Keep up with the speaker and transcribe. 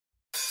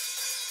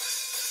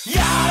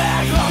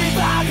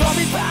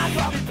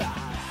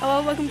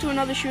Hello, welcome to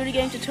another shooting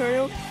game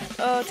tutorial.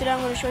 Today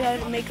I'm going to show you how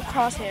to make a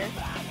crosshair.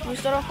 We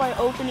start off by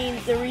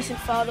opening the recent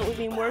file that we've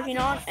been working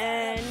on,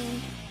 and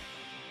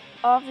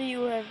after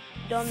you have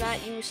done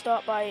that, you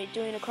start by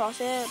doing a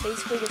crosshair.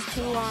 Basically, there's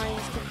two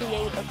lines to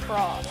create a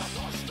cross.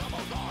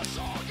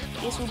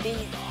 This will be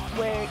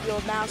where your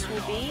mouse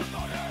will be,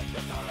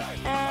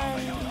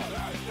 and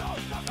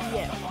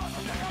yeah.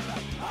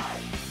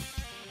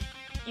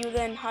 You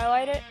then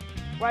highlight it,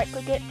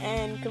 right-click it,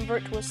 and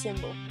convert to a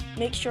symbol.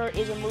 Make sure it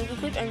is a movie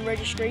clip and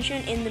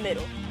registration in the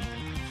middle.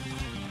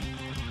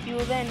 You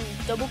will then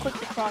double-click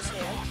the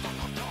crosshair.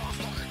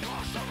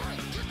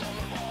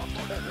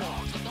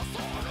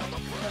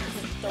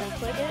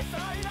 Double-click it.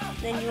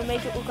 Then you will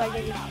make it look like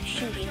it's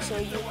shooting. So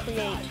you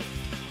create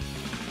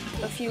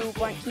a few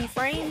blank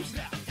keyframes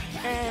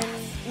and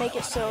make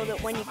it so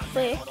that when you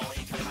click,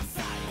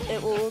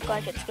 it will look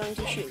like it's going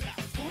to shoot.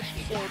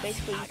 So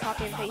basically, you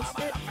copy and paste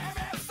it,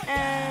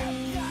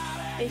 and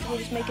basically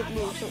just make it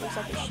move so it looks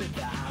like it's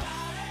shooting.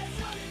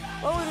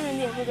 What we're doing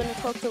is we're going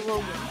to talk to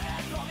Logan.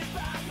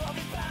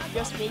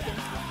 Just bacon.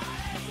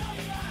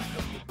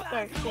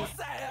 Sorry,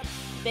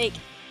 bake.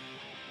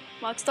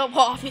 Mark, stop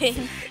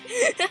hopping.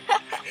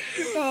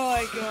 Oh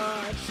my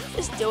god.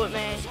 Just do it,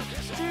 man.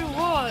 Do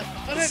what?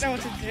 I don't know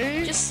what to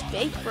do. Just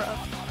speak, bro.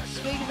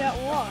 Speak about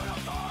what?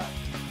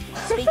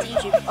 Speak to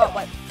YouTube. Oh,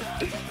 wait.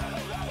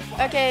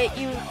 Okay,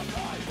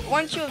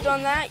 once you've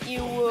done that,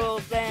 you will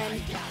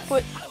then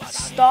put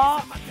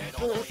stop,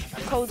 the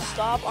code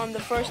stop on the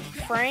first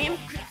frame.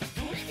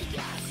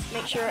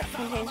 Make sure it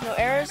contains no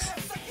errors.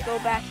 Go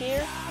back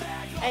here,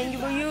 and you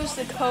will use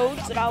the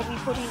codes that I'll be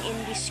putting in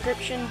the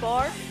description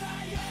bar.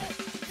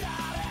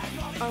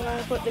 I'm going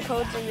to put the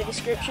codes in the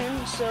description,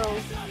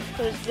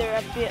 because they're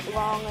a bit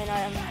long and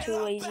I'm too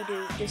lazy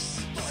to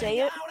just say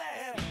it.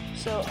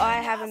 So I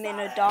have them in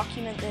a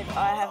document that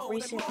I have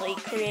recently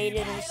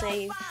created and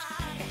saved.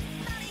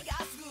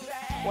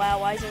 Wow,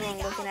 why is everyone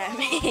looking at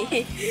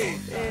me?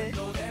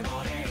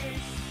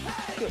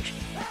 Good.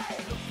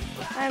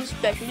 I'm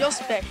special, you're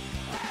special.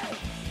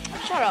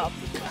 Shut up.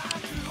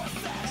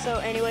 So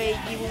anyway,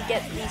 you will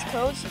get these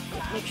codes,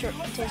 make sure it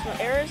contains no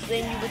errors,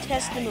 then you will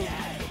test the movie.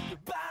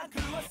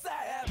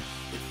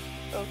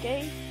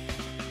 Okay,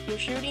 you're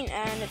shooting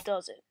and it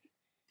does it.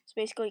 So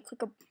basically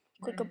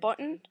click a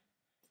button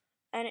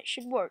and it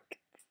should work.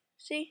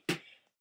 See?